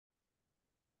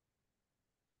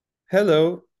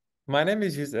Hello, my name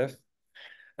is Youssef,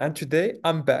 and today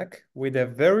I'm back with a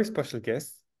very special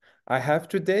guest. I have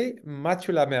today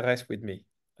Mathieu Lamereche with me,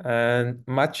 and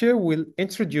Mathieu will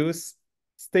introduce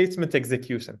Statement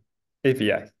Execution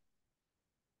API.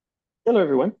 Hello,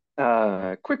 everyone.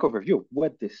 Quick overview of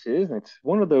what this is. It's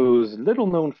one of those little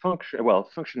known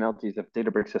functionalities of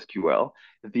Databricks SQL,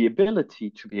 the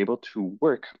ability to be able to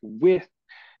work with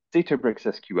Databricks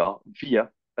SQL via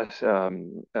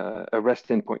a REST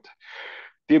endpoint.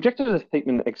 The objective of the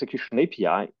Statement Execution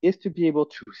API is to be able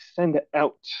to send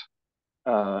out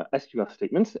SQL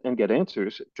statements and get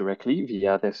answers directly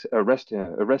via this REST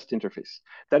interface.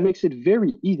 That makes it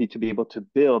very easy to be able to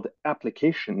build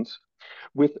applications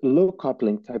with low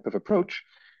coupling type of approach,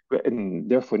 and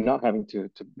therefore not having to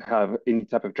have any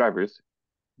type of drivers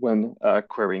when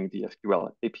querying the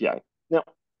SQL API. Now,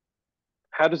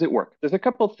 how does it work? There's a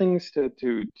couple of things to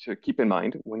keep in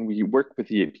mind when we work with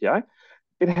the API.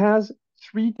 It has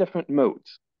three different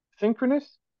modes.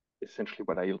 Synchronous, essentially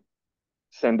what I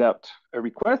send out a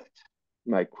request,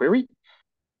 my query,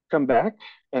 come back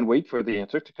and wait for the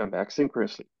answer to come back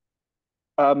synchronously.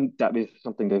 That is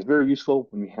something that's very useful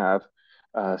when we have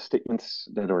statements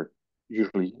that are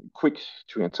usually quick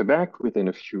to answer back within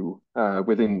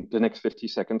within the next 50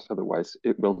 seconds. Otherwise,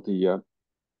 it will be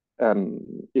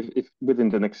if within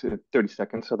the next 30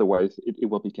 seconds. Otherwise, it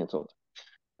will be canceled.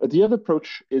 The other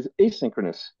approach is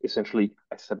asynchronous. Essentially,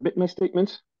 I submit my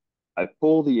statement, I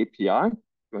pull the API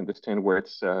to understand where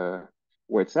it's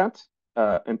at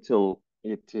until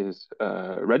it is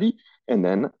ready, and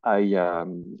then I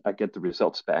get the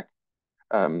results back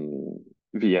um,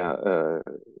 via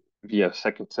a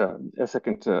second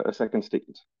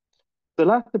statement. The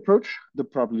last approach,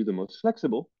 probably the most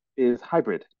flexible, is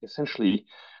hybrid. Essentially,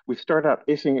 we started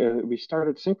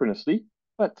synchronously,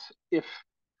 but if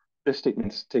the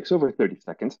statement takes over 30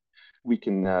 seconds, we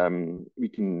can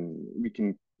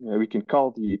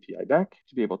call the API back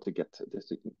to be able to get the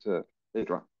statement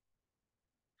later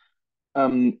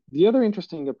on. The other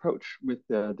interesting approach with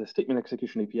the statement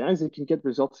execution API is it can get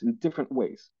results in different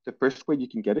ways. The first way, you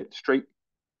can get it straight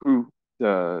through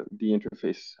the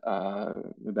interface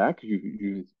back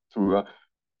you through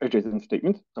a JSON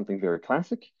statement, something very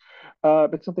classic.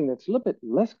 But something that's a little bit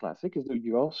less classic is that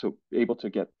you're also able to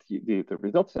get the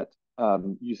result set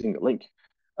using a link,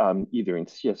 either in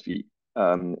CSV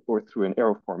or through an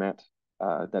arrow format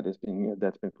that's been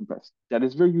compressed. That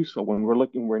is very useful when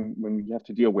when we have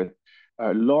to deal with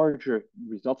larger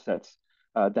result sets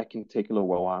that can take a little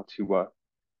while to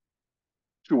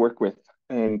work with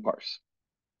and parse.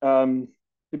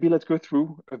 Maybe let's go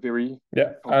through a very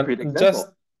Yeah, concrete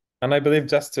example. and I believe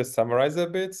just to summarize a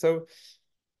bit, so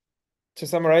to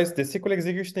summarize, the SQL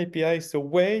Execution API is a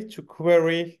way to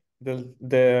query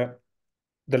the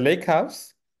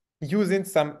lakehouse using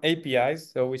some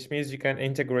APIs, so which means you can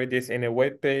integrate this in a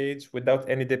web page without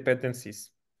any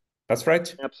dependencies. That's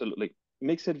right? Absolutely. It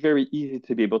makes it very easy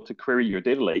to be able to query your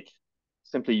data lake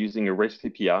simply using a REST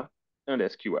API and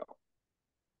SQL.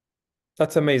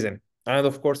 That's amazing. And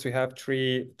of course, we have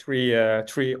three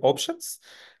options.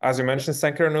 As you mentioned,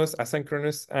 synchronous,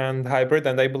 asynchronous, and hybrid.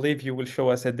 And I believe you will show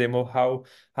us a demo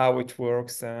how it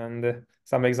works and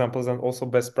some examples and also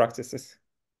best practices.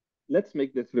 Let's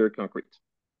make this very concrete.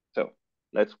 So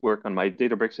let's work on my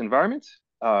Databricks environment.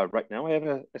 Right now, I have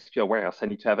a SQL warehouse. I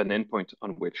need to have an endpoint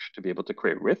on which to be able to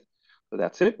query with. So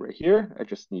that's it right here. I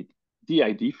just need the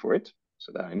ID for it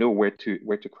so that I know where to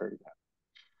query that.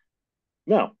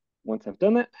 Now, once I've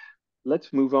done that,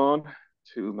 let's move on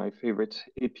to my favorite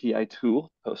API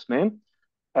tool, Postman,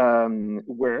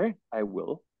 where I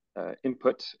will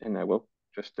input and I will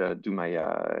just do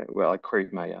I query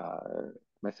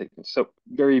my statements. So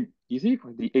very easy.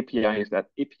 The API is that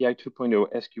API 2.0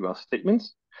 SQL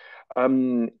statements.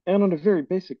 And on a very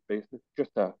basic basis,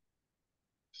 just a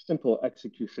simple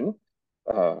execution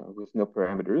with no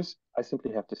parameters. I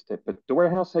simply have to step at the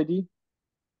warehouse ID,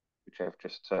 which I've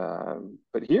just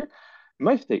put here,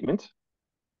 my statement,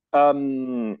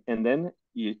 and then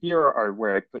here are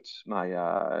where I put my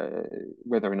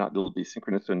whether or not it'll be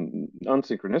synchronous and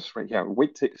unsynchronous. Right here,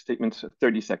 wait statement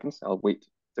 30 seconds. I'll wait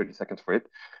 30 seconds for it.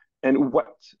 And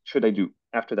what should I do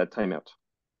after that timeout?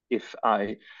 If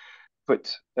I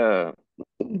put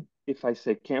if I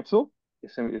say cancel,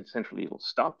 essentially it'll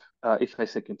stop. If I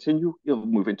say continue, it'll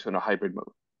move into a hybrid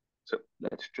mode. So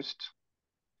let's just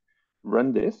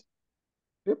run this.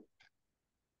 Yep.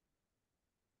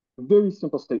 Very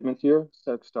simple statement here.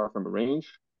 Select star from a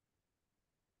range.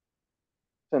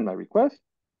 Send my request.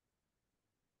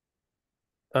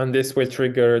 And this will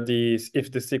trigger these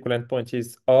if the SQL endpoint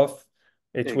is off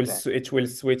Exactly. it will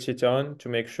switch it on to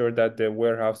make sure that the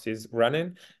warehouse is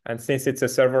running. And since it's a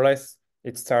serverless,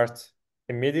 it starts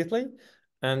immediately,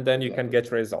 and then you can Exactly.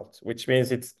 get results, which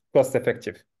means it's cost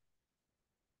effective.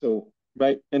 So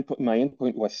my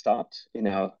endpoint was stopped. It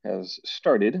now has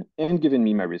started and given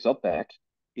me my result back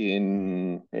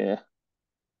in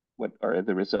what are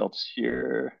the results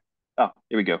here? Ah,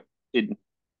 here we go. In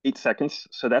 8 seconds.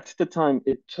 So that's the time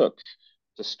it took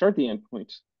to start the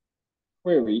endpoint,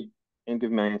 query, and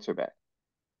give my answer back.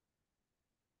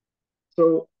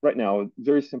 So right now,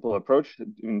 very simple approach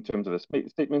in terms of a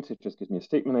statement. It just gives me a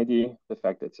statement ID, the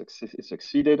fact that it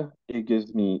succeeded. It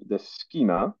gives me the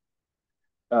schema,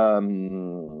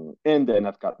 and then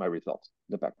I've got my results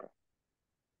in the background.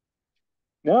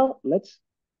 Now let's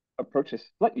approach it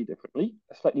slightly differently,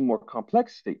 a slightly more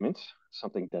complex statement,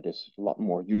 something that is a lot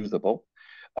more usable.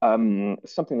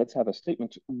 Let's have a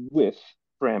statement with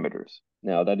parameters.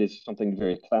 Now that is something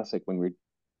very classic when we're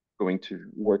going to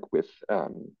work uh,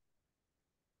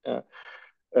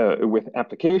 with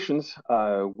applications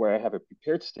where I have a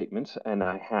prepared statement and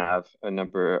I have a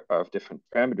number of different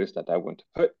parameters that I want to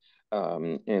put.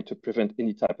 And to prevent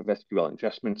any type of SQL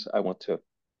adjustments, I want to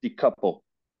decouple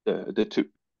the two.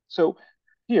 So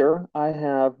here I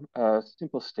have a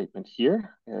simple statement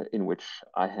here in which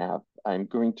I'm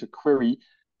going to query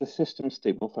the systems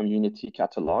table from Unity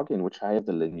catalog in which I have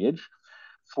the lineage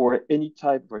for any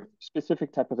type or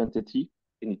specific type of entity,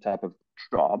 any type of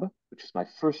job, which is my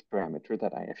first parameter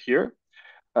that I have here,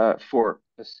 for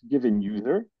a given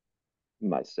user,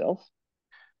 myself,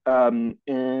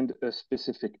 and a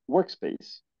specific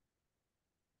workspace,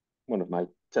 one of my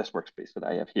test workspace that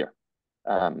I have here.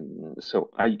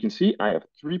 You can see I have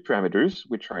three parameters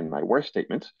which are in my where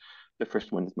statement. The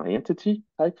first one is my entity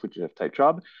type, which is type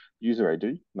job, user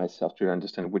ID, myself to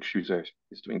understand which user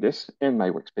is doing this, and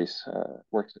my workspace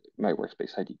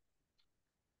ID.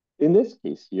 In this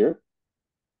case here,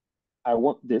 I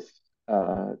want this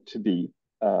to be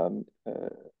um,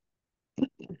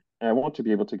 I want to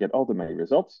be able to get all of my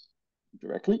results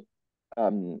directly.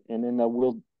 And then I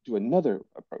will do another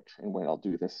approach, and when I'll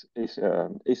do this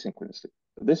asynchronously.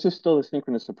 This is still a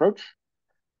synchronous approach,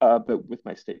 but with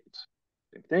my statements.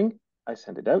 Same thing, I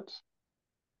send it out.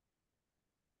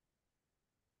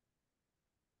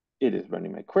 It is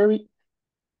running my query,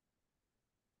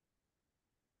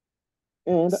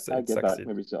 and I It get back my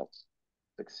succeed. results.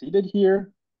 Succeeded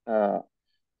here.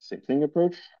 Same thing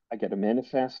approach. I get a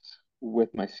manifest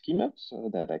with my schema so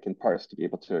that I can parse to be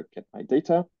able to get my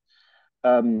data.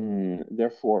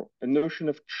 Therefore, a notion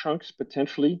of chunks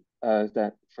potentially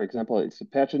that, for example, it's a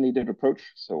paginated approach.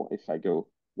 So if I go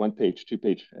 1 page, 2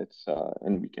 page,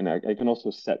 I can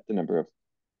also set the number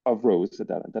of rows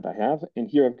that I have. And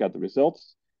here I've got the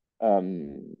results,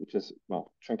 which is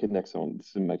chunk index on.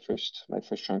 This is my first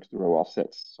chunk, the row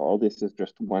offsets. So all this is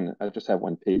just one. I just have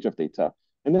 1 page of data,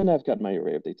 and then I've got my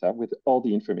array of data with all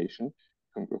the information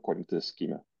according to the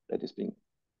schema that is being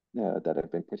that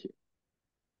have been put here.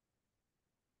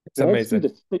 It's Now let's do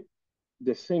amazing.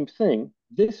 the same thing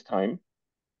this time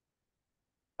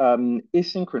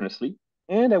asynchronously,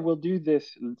 and I will do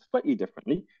this slightly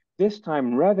differently. This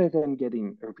time, rather than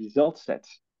getting a result set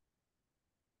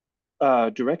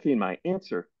directly in my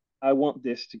answer, I want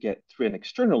this to get through an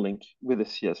external link with a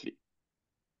CSV.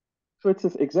 So it's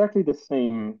exactly the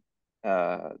same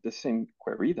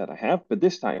query that I have, but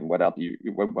this time what I'll be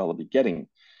getting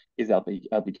is I'll be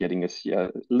getting a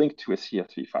link to a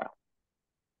CSV file.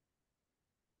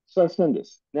 So I send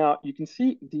this. Now you can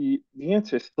see the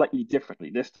answer is slightly differently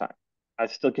this time. I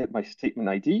still get my statement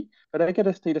ID, but I get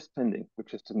a status pending,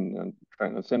 which is to try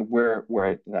and understand where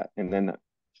it's at. And then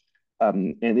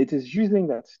and it is using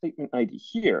that statement ID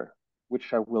here,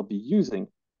 which I will be using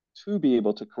to be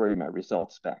able to query my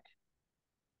results back.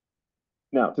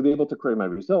 Now, to be able to query my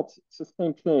results, it's the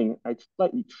same thing. I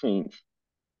slightly change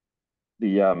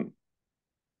the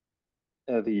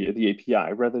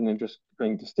API rather than just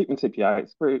querying the statements API.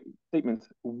 It's query statements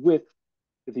with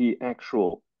the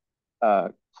actual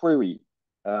query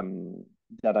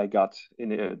that I got in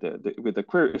with the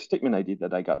query statement ID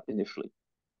that I got initially.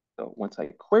 So once I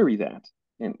query that,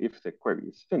 and if the query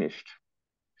is finished,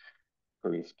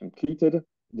 query is completed, it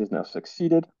is now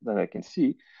succeeded, then I can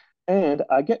see, and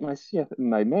I get my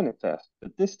manifest,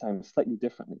 but this time slightly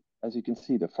differently. As you can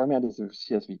see, the format is a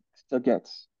CSV, still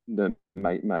gets my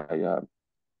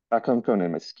background code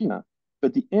and my schema,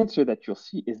 but the answer that you'll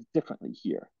see is differently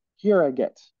here. Here I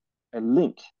get a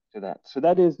link to that. So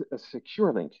that is a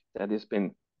secure link that has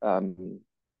been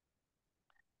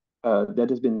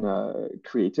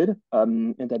created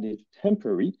and that is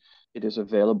temporary. It is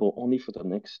available only for the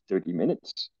next 30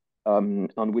 minutes.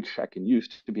 on which I can use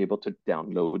to be able to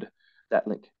download that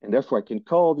link. And therefore, I can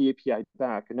call the API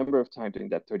back a number of times during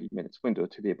that 30 minutes window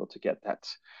to be able to get that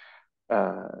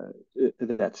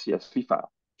CSV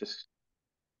file. Just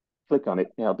click on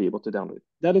it and I'll be able to download it.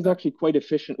 That is actually quite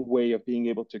efficient way of being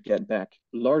able to get back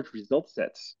large result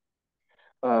sets,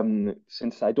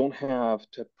 since I don't have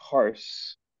to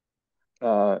parse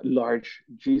large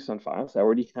JSON files. I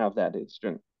already have that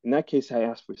instant. In that case, I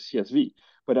ask for CSV,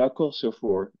 but also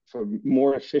for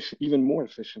more efficient, even more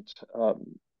efficient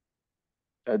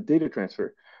data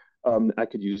transfer, I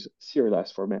could use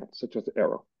serialized format such as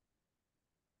Arrow.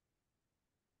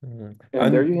 Mhm.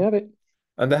 And there you have it.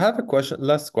 And I have a question,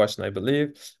 last question, I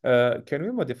believe. Can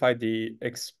we modify the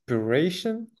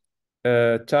expiration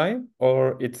time,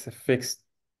 or it's a fixed?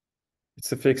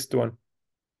 It's a fixed one.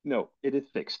 No, it is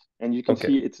fixed, and you can Okay.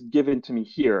 see it's given to me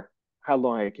here how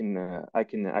long I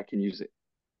can use it.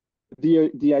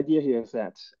 The idea here is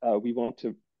that we want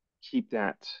to keep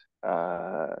that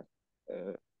uh,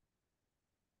 uh,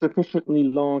 sufficiently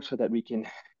long so that we can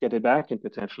get it back and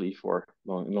potentially for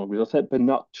long result set, but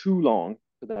not too long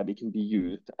so that it can be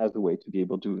used as a way to be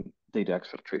able to do data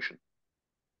exfiltration.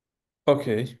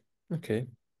 Okay. Okay.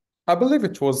 I believe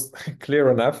it was clear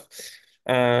enough.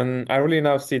 And I really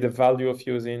now see the value of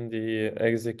using the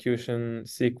execution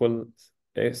SQL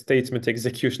statement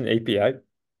execution API.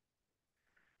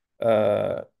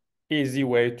 Uh, Easy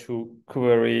way to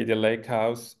query the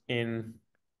lakehouse in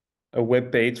a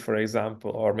web page, for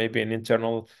example, or maybe an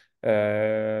internal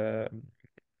uh,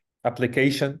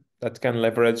 application that can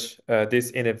leverage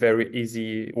this in a very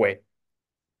easy way.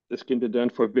 This can be done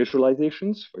for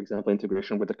visualizations, for example,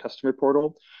 integration with the customer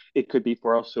portal. It could be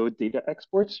for also data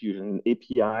exports using an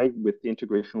API with the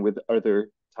integration with other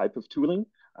type of tooling,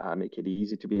 make it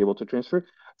easy to be able to transfer.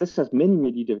 This has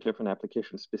many different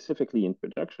applications, specifically in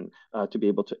production, to be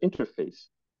able to interface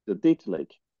the data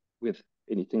lake with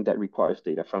anything that requires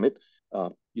data from it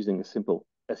using a simple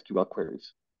SQL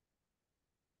queries,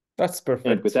 That's and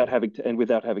perfect. without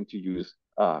having to use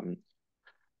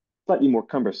slightly more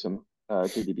cumbersome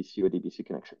JDBC or DBC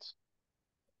connections.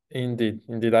 Indeed,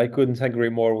 indeed. I couldn't agree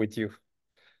more with you.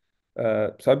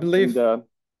 So I And believe,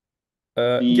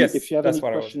 if yes, you have that's any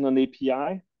what I was. question on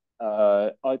API,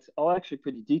 it's all actually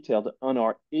pretty detailed on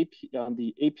our AP on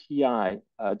the API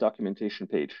documentation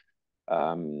page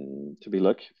to be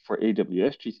look for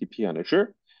AWS, GCP, and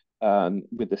Azure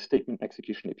with the statement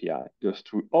execution API. Goes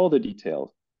through all the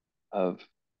details of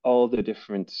all the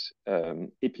different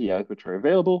APIs which are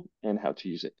available and how to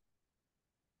use it.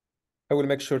 I will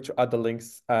make sure to add the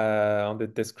links on the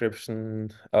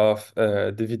description of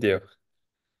the video.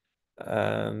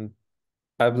 And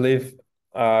I believe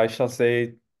I shall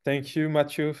say thank you,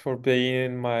 Matthew, for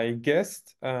being my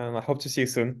guest, and I hope to see you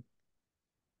soon.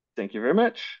 Thank you very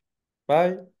much.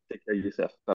 Bye. Take care, Youssef.